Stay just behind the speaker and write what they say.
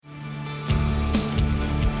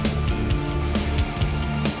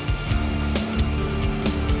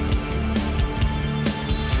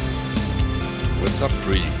What's up,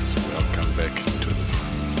 freaks? Welcome back to the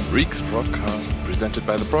Freaks broadcast presented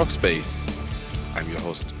by the Procspace. I'm your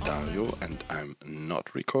host Dario, and I'm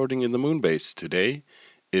not recording in the Moonbase today.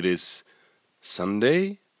 It is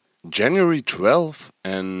Sunday, January 12th,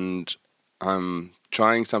 and I'm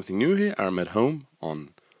trying something new here. I'm at home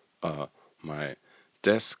on my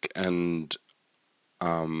desk, and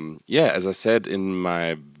as I said in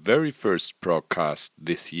my very first broadcast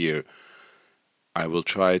this year, I will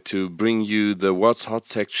try to bring you the What's Hot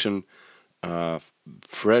section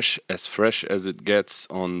fresh as it gets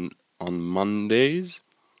on Mondays.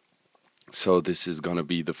 So this is gonna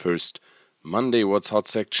be the first Monday What's Hot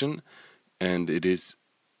section, and it is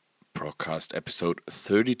broadcast episode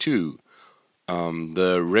 32.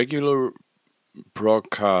 The regular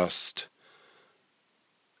broadcast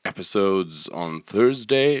episodes on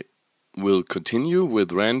Thursday will continue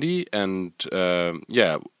with Randy, and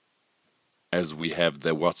as we have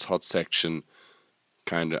the What's Hot section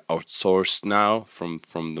kind of outsourced now from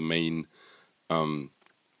the main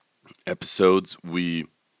episodes, we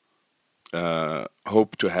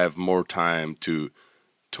hope to have more time to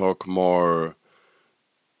talk more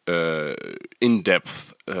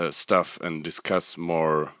in-depth stuff and discuss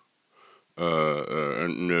more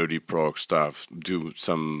nerdy prog stuff, do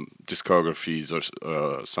some discographies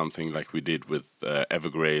or something like we did with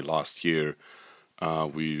Evergrey last year.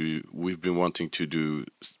 We've been wanting to do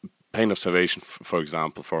Pain of Salvation, for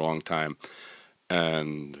example, for a long time,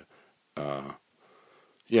 and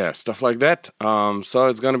stuff like that. So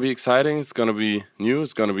it's gonna be exciting. It's gonna be new.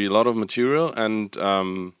 It's gonna be a lot of material, and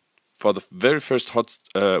for the very first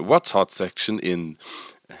What's Hot section in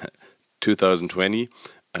 2020,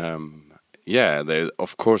 there's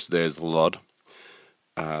a lot.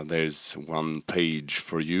 There's one page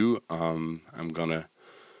for you. I'm gonna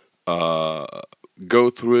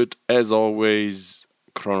go through it as always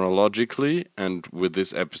chronologically, and with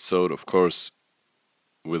this episode, of course,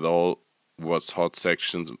 with all What's Hot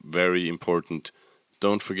sections, very important.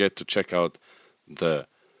 Don't forget to check out the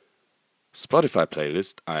Spotify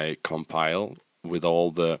playlist I compile with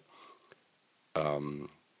all the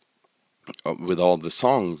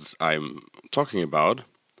songs I'm talking about.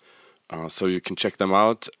 So you can check them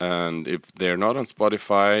out, and if they're not on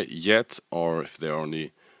Spotify yet, or if they're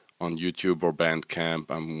only on YouTube or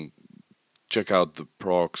Bandcamp, check out the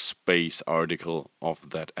Procspace article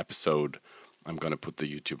of that episode. I'm gonna put the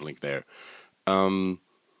YouTube link there.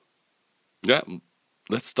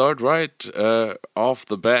 Let's start right off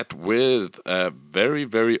the bat with a very,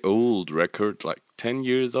 very old record, like 10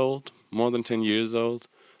 years old, more than 10 years old.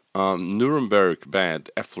 Nuremberg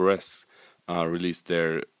band Effloresce released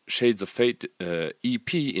their Shades of Fate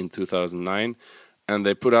EP in 2009, and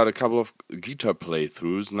they put out a couple of guitar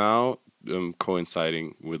playthroughs now,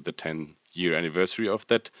 coinciding with the 10-year anniversary of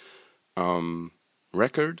that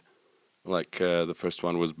record. Like the first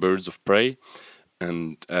one was Birds of Prey,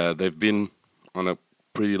 and they've been on a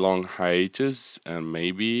pretty long hiatus, and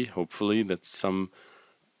hopefully that's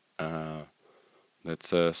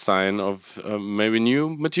a sign of maybe new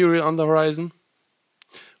material on the horizon.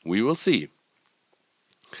 We will see.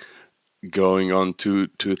 Going on to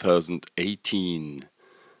 2018,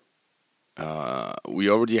 we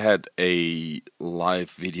already had a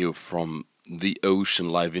live video from The Ocean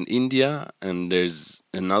live in India, and there's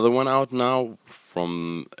another one out now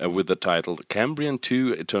from with the title Cambrian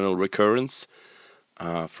 2 Eternal Recurrence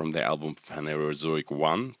from the album Phanerozoic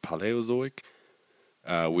 1 Paleozoic,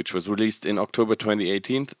 which was released in October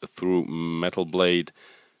 2018 through Metal Blade,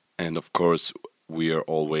 and of course we are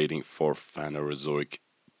all waiting for Phanerozoic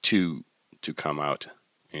 2 to come out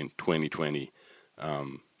in 2020.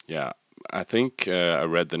 I think I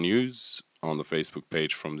read the news on the Facebook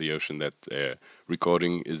page from The Ocean that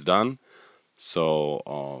recording is done. So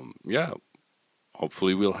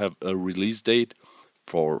hopefully we'll have a release date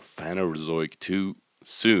for Phanerozoic 2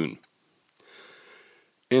 soon.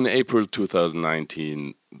 In April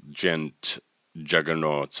 2019, Gent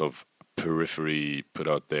Juggernauts of Periphery put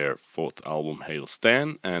out their fourth album, Hail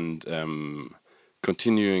Stan, and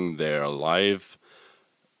continuing their live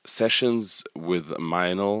sessions with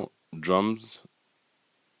Meinl drums,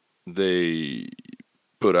 they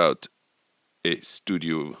put out a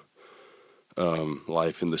studio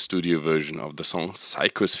live in the studio version of the song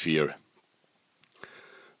Psychosphere.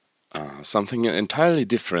 Something entirely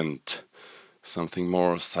different, something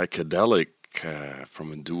more psychedelic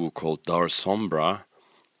from a duo called Dar Sombra.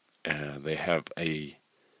 They have a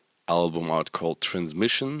album out called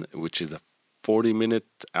Transmission, which is a 40-minute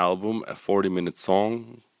album, a 40-minute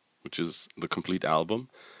song, which is the complete album.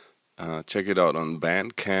 Check it out on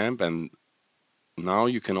Bandcamp, and now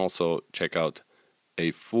you can also check out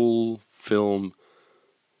a full film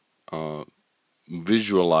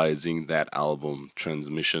visualizing that album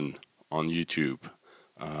transmission on YouTube.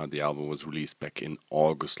 The album was released back in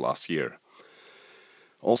August last year.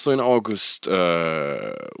 Also in August,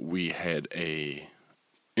 we had a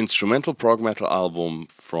instrumental prog metal album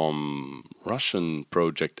from Russian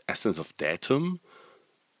project Essence of Datum,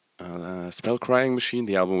 Spell Crying Machine.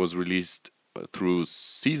 The album was released through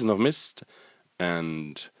Season of Mist,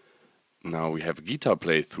 and now we have a guitar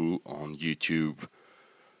playthrough on YouTube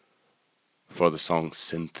for the song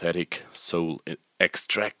Synthetic Soul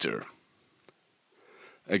Extractor.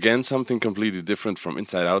 Again, something completely different from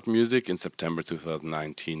Inside Out Music. In September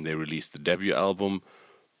 2019, they released the debut album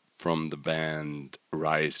from the band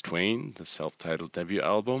Rise Twain, the self-titled debut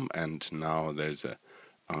album, and now there's a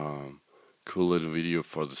cool little video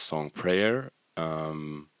for the song Prayer.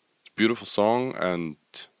 Beautiful song, and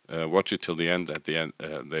watch it till the end. At the end,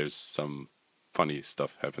 there's some funny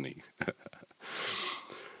stuff happening.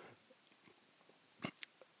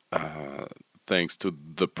 Thanks to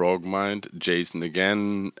the Prog Mind, Jason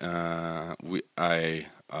again. I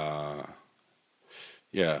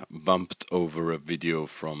bumped over a video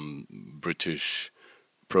from British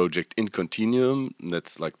project In Continuum.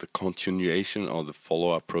 That's like the continuation or the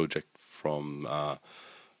follow-up project from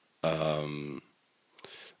Sound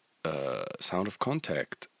of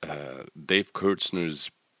Contact, Dave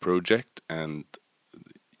Kurtzner's project, and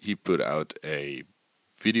he put out a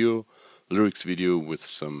lyrics video with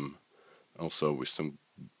some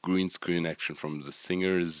green screen action from the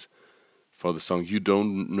singers for the song You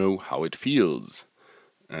Don't Know How It Feels.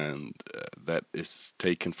 And that is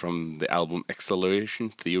taken from the album Acceleration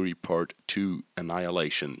Theory Part 2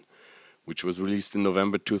 Annihilation, which was released in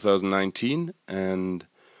November 2019. And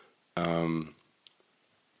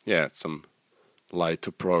it's some light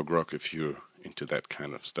to prog rock if you're into that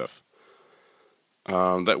kind of stuff.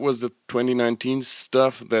 That was the 2019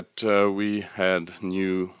 stuff that we had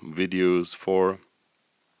new videos for,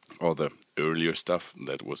 or the earlier stuff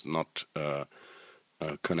that was not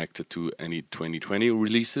connected to any 2020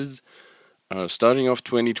 releases. Starting off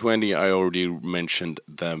 2020, I already mentioned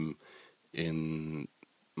them in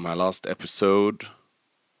my last episode.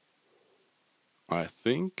 I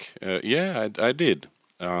think, I did.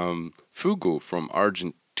 Fugo from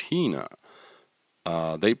Argentina.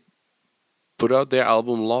 They put out their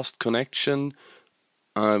album Lost Connection.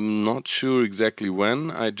 I'm not sure exactly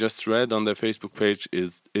when. I just read on their Facebook page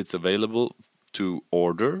it's available to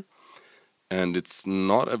order, and it's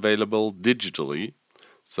not available digitally.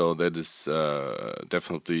 So that is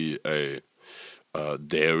definitely a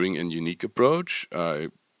daring and unique approach. I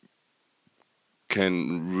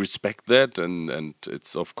can respect that, and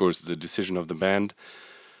it's of course the decision of the band.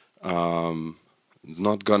 It's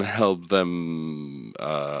not gonna help them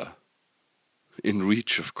in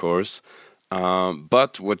reach, of course.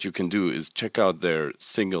 But what you can do is check out their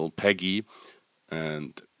single Peggy,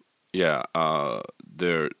 and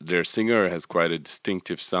their singer has quite a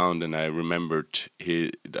distinctive sound, and I remembered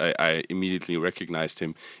I immediately recognized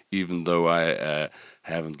him, even though I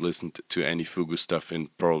haven't listened to any Fugu stuff in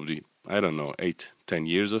probably 8-10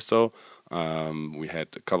 years or so. We had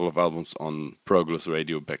a couple of albums on Progress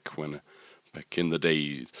Radio back in the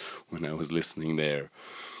days when I was listening there.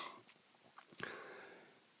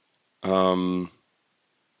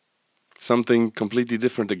 Something completely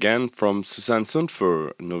different again from Susanne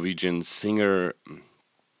Sundfør, Norwegian singer.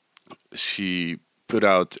 She put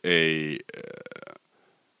out a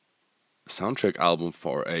soundtrack album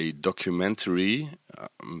for a documentary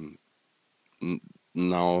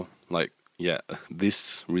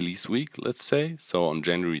this release week, let's say, so on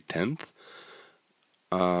January 10th.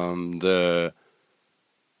 The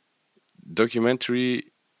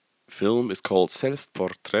documentary film is called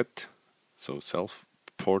Self-Portrait, so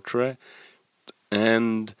self-portrait,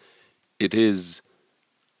 and it is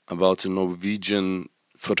about a Norwegian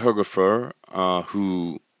photographer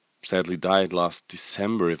who sadly died last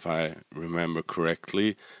December, if I remember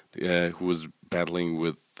correctly, who was battling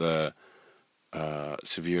with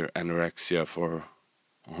severe anorexia for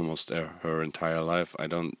almost her entire life.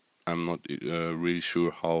 I'm not really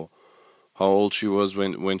sure how old she was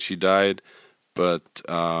when she died, but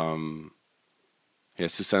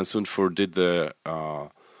Susanne Sundfør did the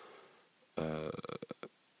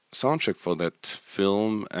soundtrack for that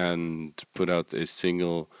film and put out a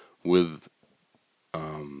single with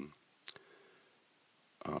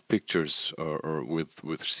pictures or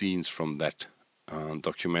with scenes from that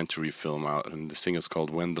documentary film out, and the singer's called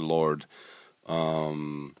When the Lord.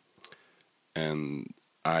 And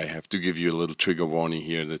I have to give you a little trigger warning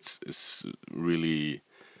here. It's really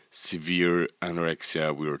severe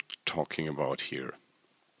anorexia we're talking about here.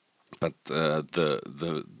 but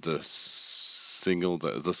the single,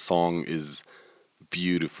 the song is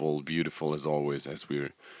beautiful as always, as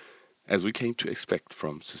we came to expect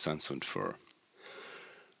from Susanne Sundfør.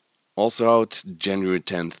 Also out January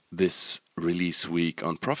 10th, this release week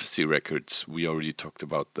on Prophecy Records. We already talked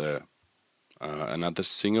about the another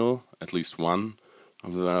single, at least one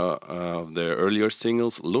of their earlier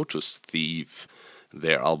singles, Lotus Thief.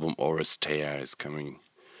 Their album Oresteia is coming.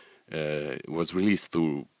 Was released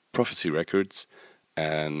through Prophecy Records,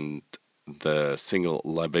 and the single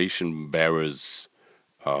Libation Bearers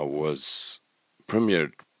was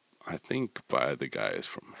premiered, I think, by the guys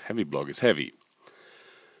from Heavy Blog is Heavy.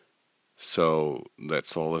 So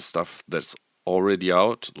that's all the stuff that's already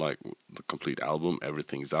out, like the complete album,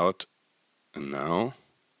 everything's out. And now,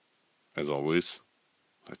 as always,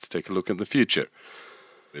 let's take a look at the future.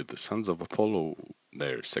 With the Sons of Apollo,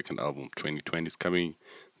 their second album, 2020, is coming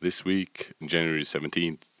this week, January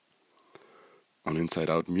 17th, on Inside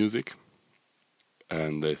Out Music.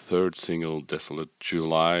 And their third single, Desolate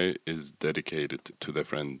July, is dedicated to their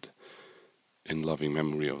friend, in loving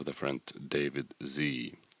memory of their friend David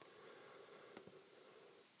Z.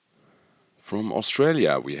 From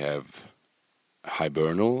Australia, we have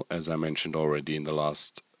Hibernal, as I mentioned already in the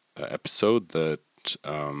last episode, that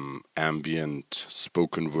ambient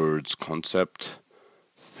spoken words concept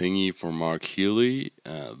thingy for Mark Healy.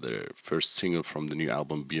 Their first single from the new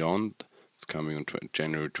album Beyond, it's coming on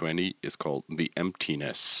January 20, is called The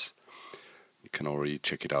Emptiness. You can already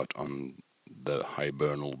check it out on the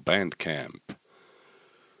Hibernal Bandcamp.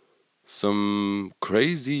 Some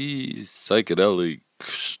crazy psychedelic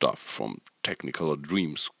stuff from Technicolor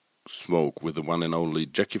Dreams Smoke with the one and only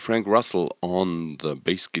Jackie Frank Russell on the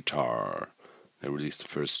bass guitar. They released the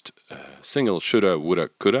first single, Shoulda, Woulda,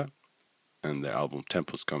 Coulda, and their album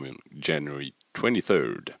Tempo's coming January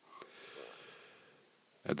 23rd.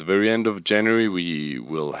 At the very end of January, we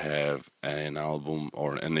will have an album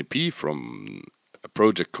or an EP from a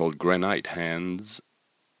project called Granite Hands.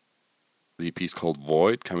 The EP is called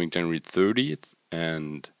Void, coming January 30th,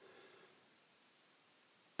 and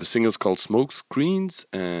the single is called Smoke Screens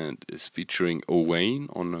and is featuring Owain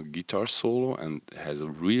on a guitar solo and has a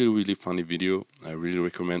really funny video. I really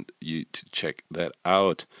recommend you to check that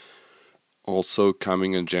out. Also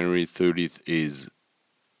coming on January 30th is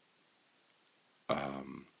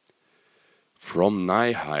From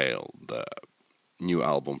Nihil, the new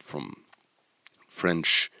album from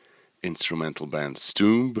French instrumental band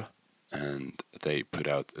Stoomb, and they put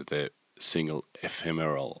out the single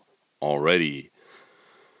Ephemeral already.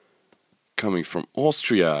 Coming from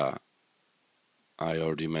Austria, I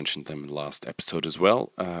already mentioned them in the last episode as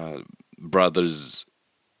well.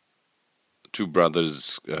 Two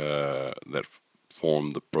brothers that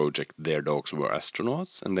formed the project Their Dogs Were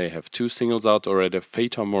Astronauts, and they have two singles out already,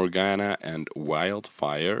 Fata Morgana and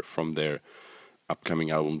Wildfire, from their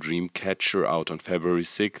upcoming album Dreamcatcher, out on February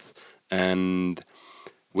 6th. And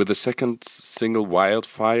with the second single,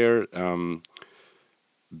 Wildfire,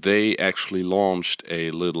 they actually launched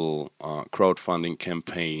a little crowdfunding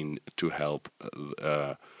campaign to help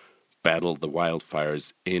battle the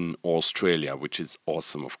wildfires in Australia, which is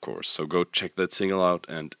awesome, of course. So go check that single out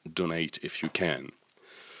and donate if you can.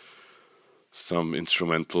 Some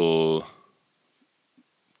instrumental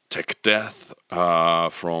tech death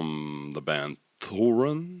from the band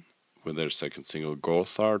Thoran with their second single,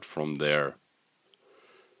 Gothard, from their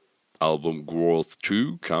album Growth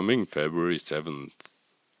 2, coming February 7th.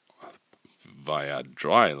 Via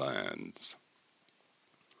Drylands.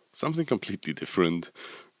 Something completely different.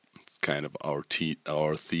 It's kind of our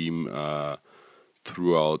theme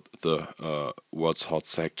throughout the What's Hot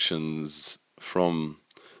sections. From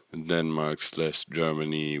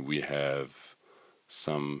Denmark/Germany, we have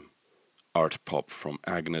some art pop from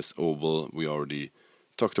Agnes Obel. We already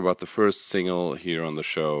talked about the first single here on the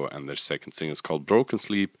show, and their second single is called Broken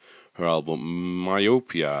Sleep. Her album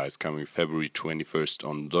Myopia is coming February 21st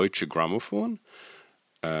on Deutsche Grammophon.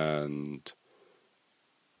 And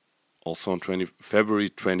also on February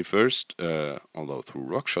 21st, although through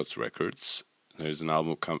Rockshots Records, there's an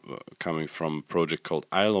album coming from a project called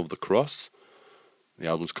Isle of the Cross. The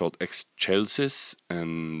album's called Excelsis,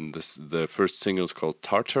 and the first single is called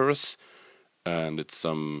Tartarus, and it's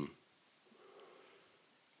some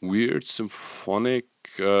weird symphonic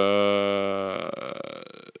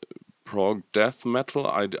prog death metal.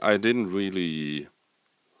 I didn't really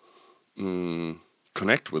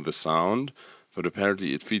connect with the sound, but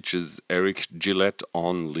apparently it features Eric Gillette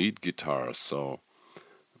on lead guitar, so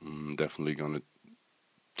I'm definitely gonna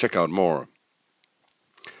check out more.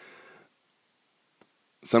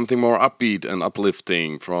 Something more upbeat and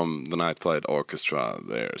uplifting from the Night Flight Orchestra,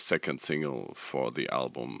 their second single for the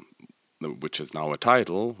album, which is now a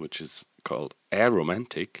title, which is called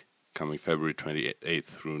Aromantic, coming February 28th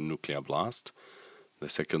through Nuclear Blast. The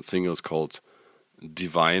second single is called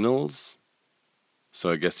Divinals,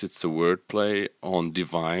 so I guess it's a wordplay on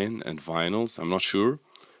divine and vinyls, I'm not sure.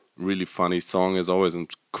 Really funny song as always, and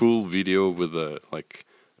cool video with like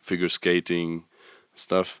figure skating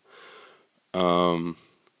stuff.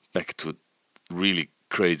 Back to really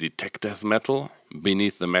crazy tech death metal.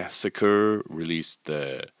 Beneath the Massacre released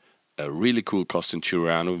a really cool Costin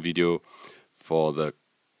Ciurano video for the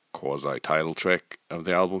quasi-title track of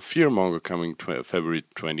the album Fearmonger, coming February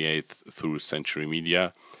 28th through Century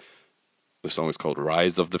Media. The song is called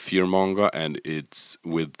Rise of the Fearmonger, and it's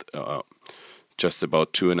with just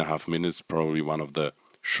about 2.5 minutes, probably one of the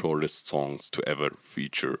shortest songs to ever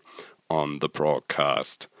feature on the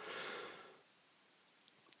broadcast.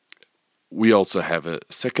 We also have a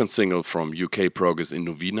second single from UK Progress in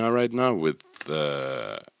Novena right now with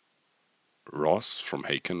Ross from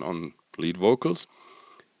Haken on lead vocals.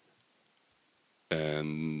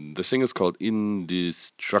 And the single is called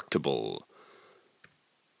Indestructible.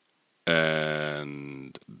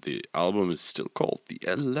 And the album is still called The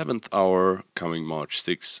 11th Hour, coming March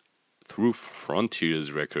 6th through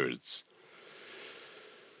Frontiers Records.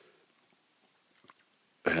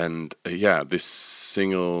 And this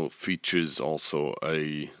single features also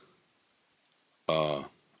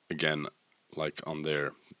again, like on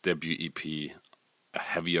their debut EP, a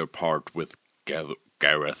heavier part with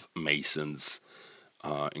Gareth Mason's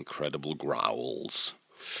incredible growls.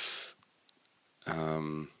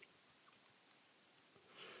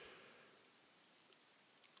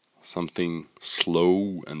 Something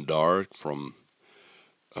slow and dark from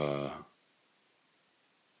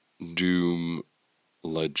Doom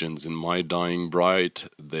legends in My Dying Bride.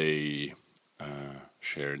 They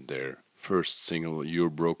shared their first single, Your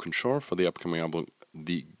Broken Shore, for the upcoming album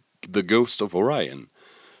The Ghost of Orion,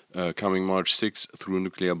 coming March 6th through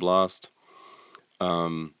Nuclear Blast.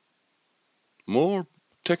 More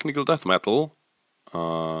technical death metal,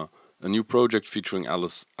 a new project featuring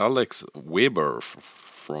Alex Weber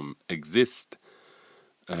from Exist.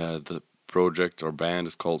 The project or band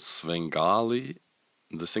is called Svengali.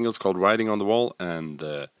 The single is called Writing on the Wall, and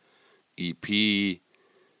the EP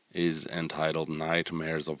is entitled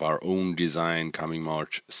Nightmares of Our Own Design, coming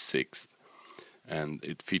March 6th. And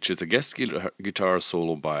it features a guest guitar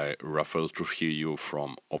solo by Rafael Trujillo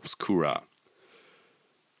from Obscura.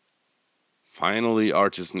 Finally,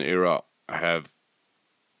 Artisan Era have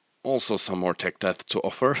also some more tech death to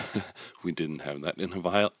offer. We didn't have that in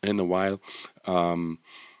a while.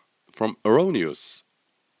 From Erroneous.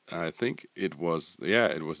 I think it was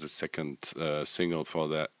the second single for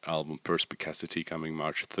the album Perspicacity, coming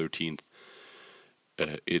March 13th.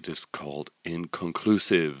 It is called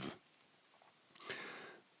Inconclusive.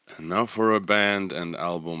 And now for a band and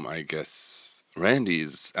album I guess Randy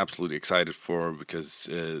is absolutely excited for, because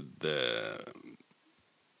the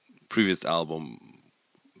previous album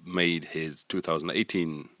made his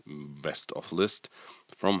 2018 best of list.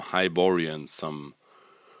 From Hyborian, some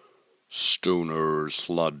stoner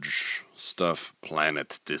sludge stuff.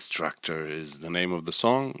 Planet Destructor is the name of the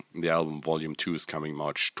song. The album Volume 2 is coming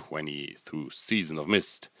March 20 through Season of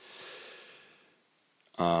Mist.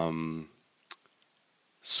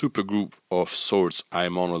 Supergroup of sorts, I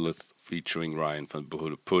Monolith, featuring Ryan van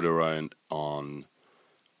Poederain on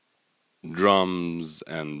drums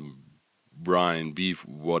and Brian Beef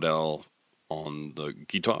Waddell on the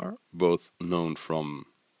guitar, both known from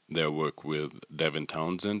their work with Devin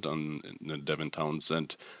Townsend on the Devin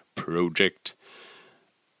Townsend project,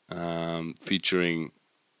 featuring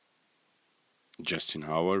Justin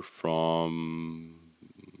Howard from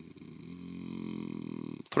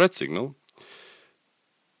Threat Signal.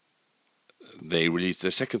 They released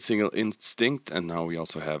their second single, Instinct, and now we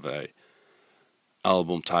also have a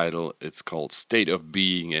album title. It's called State of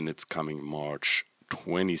Being, and it's coming March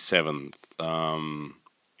 27th. To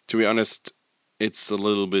be honest, it's a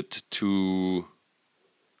little bit too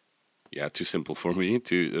simple for me.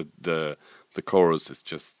 The chorus is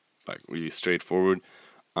just like really straightforward.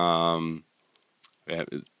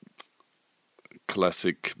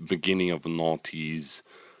 Classic beginning of noughties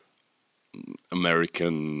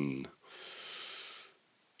American.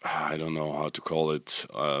 I don't know how to call it.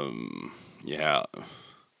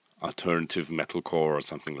 Alternative metalcore or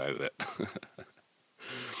something like that.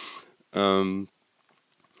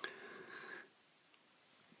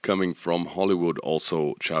 Coming from Hollywood,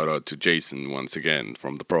 also shout out to Jason once again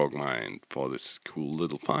from the Prog Mind for this cool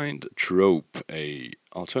little find. Trope, a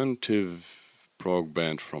alternative prog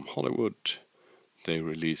band from Hollywood. They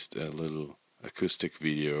released a little acoustic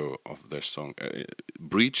video of their song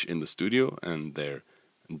Breach in the studio, and their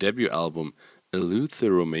debut album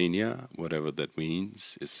Eleutheromania, whatever that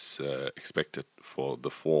means, is expected for the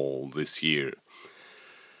fall this year.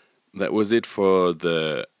 That was it for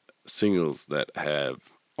the singles that have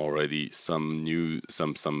already some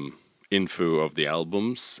info of the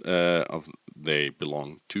albums they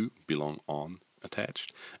belong on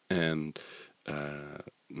attached, and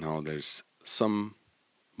now there's some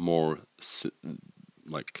more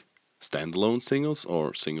like standalone singles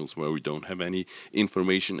or singles where we don't have any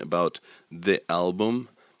information about the album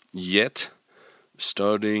yet,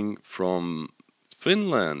 starting from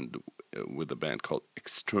Finland with a band called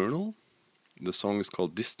External. The song is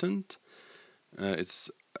called Distant. It's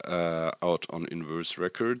out on Inverse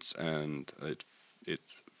Records, and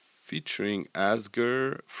it's featuring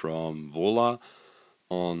Asger from Vola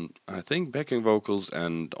on, I think, backing vocals,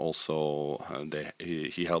 and also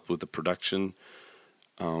he helped with the production.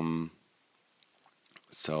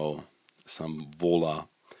 So some Vola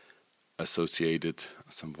associated,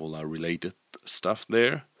 some Vola related stuff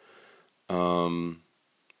there.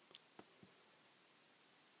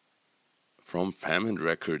 From Famine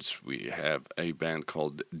Records, we have a band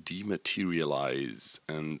called Dematerialize,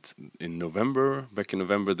 and back in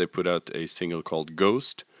November, they put out a single called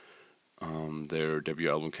Ghost. Their debut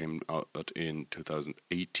album came out in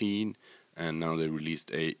 2018, and now they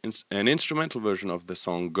released an instrumental version of the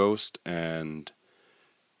song Ghost, and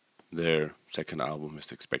their second album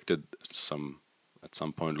is expected at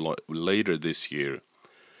some point later this year.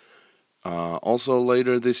 Also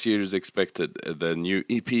later this year is expected the new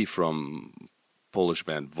EP from Polish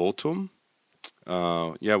band Votum.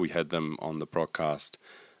 We had them on the podcast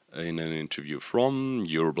in an interview from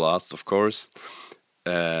Euroblast, of course.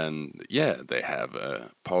 And they have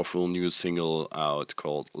a powerful new single out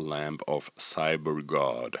called Lamb of Cyber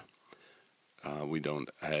God. We don't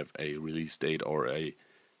have a release date or a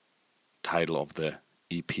title of the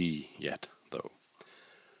EP yet, though.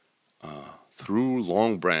 Through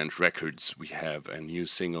Long Branch Records, we have a new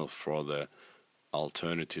single for the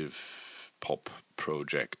alternative pop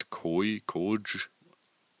project Koj.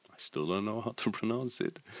 I still don't know how to pronounce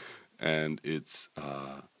it. And it's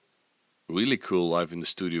really cool live in the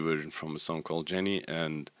studio version from a song called Jenny,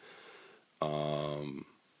 and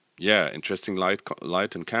interesting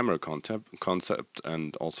light and camera concept,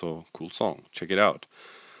 and also cool song. Check it out.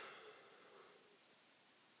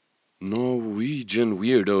 Norwegian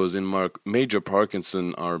Weirdos in Major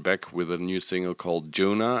Parkinson are back with a new single called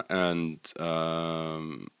Jonah, and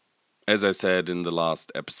as I said in the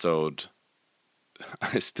last episode,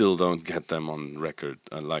 I still don't get them on record,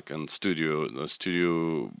 like on studio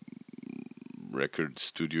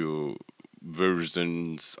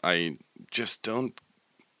versions. I just don't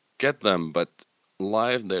get them, but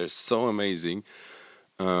live they're so amazing.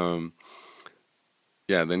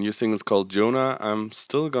 The new single is called Jonah. I'm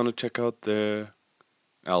still gonna check out their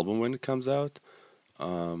album when it comes out.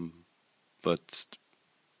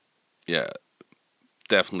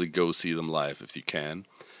 Definitely go see them live if you can.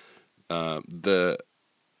 The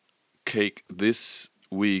cake this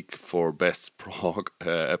week for best pop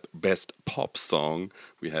song,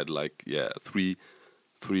 we had three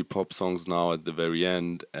pop songs now at the very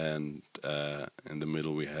end, and in the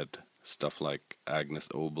middle we had stuff like Agnes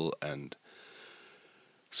Obel and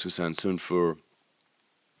Susanne Sundfør.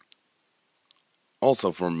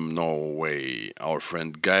 Also from Norway, our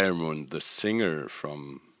friend Geirmund, the singer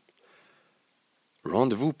from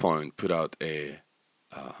Rendezvous Point, put out a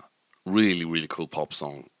really, really cool pop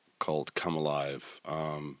song called Come Alive.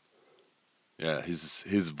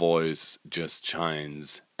 His voice just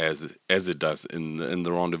shines as it does in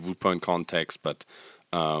the Rendezvous Point context, but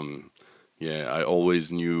I always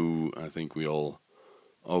knew, I think we all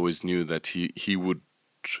always knew that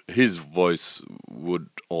his voice would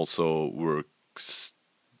also work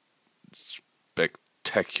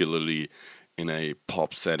spectacularly in a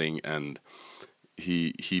pop setting, and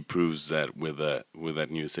he proves that with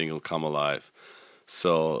that new single Come Alive.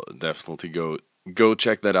 So definitely go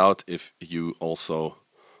check that out if you also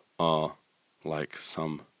like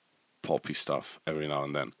some poppy stuff every now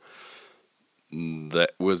and then.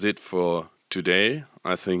 That was it for today.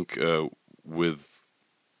 I think with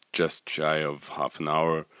just shy of half an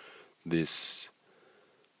hour, this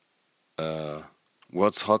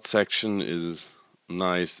What's Hot section is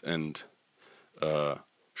nice and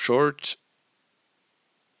short.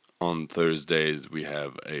 On Thursdays we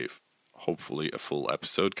have hopefully a full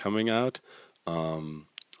episode coming out.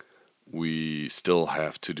 We still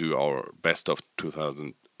have to do our best of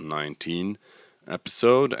 2019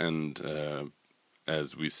 episode, and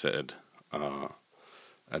as we said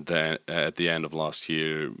at the end of last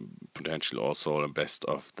year, potentially also a best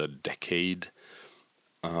of the decade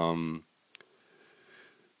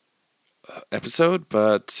episode.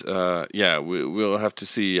 But we'll have to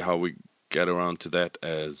see how we get around to that,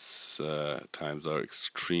 as times are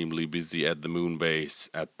extremely busy at the Moonbase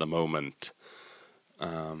at the moment.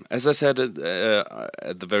 As I said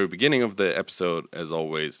at the very beginning of the episode, as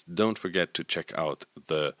always, don't forget to check out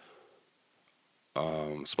the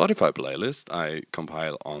Spotify playlist I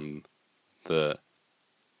compile on the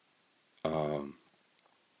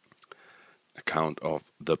account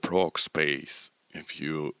of the Progspace. If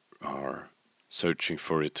you are searching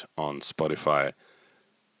for it on Spotify,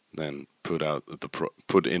 then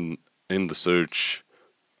put in the search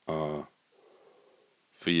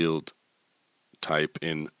field, type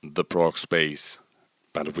in the Progspace,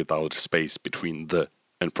 but without space between the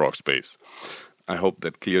and Progspace. I hope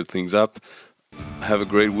that cleared things up. Have a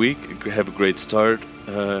great week. Have a great start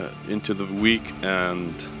into the week,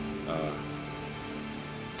 and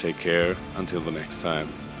take care until the next time.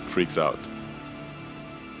 Freaks out.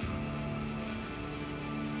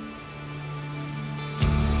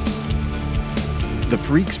 The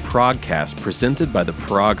Freaks Progcast, presented by the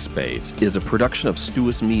Progspace, is a production of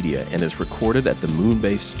Stuus Media and is recorded at the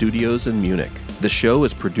Moonbase Studios in Munich. The show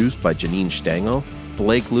is produced by Janine Stengel,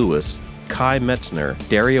 Blake Lewis, Kai Metzner,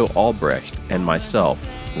 Dario Albrecht, and myself,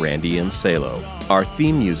 Randy Anselo. Our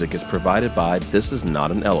theme music is provided by This Is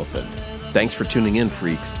Not an Elephant. Thanks for tuning in,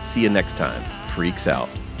 freaks. See you next time. Freaks out.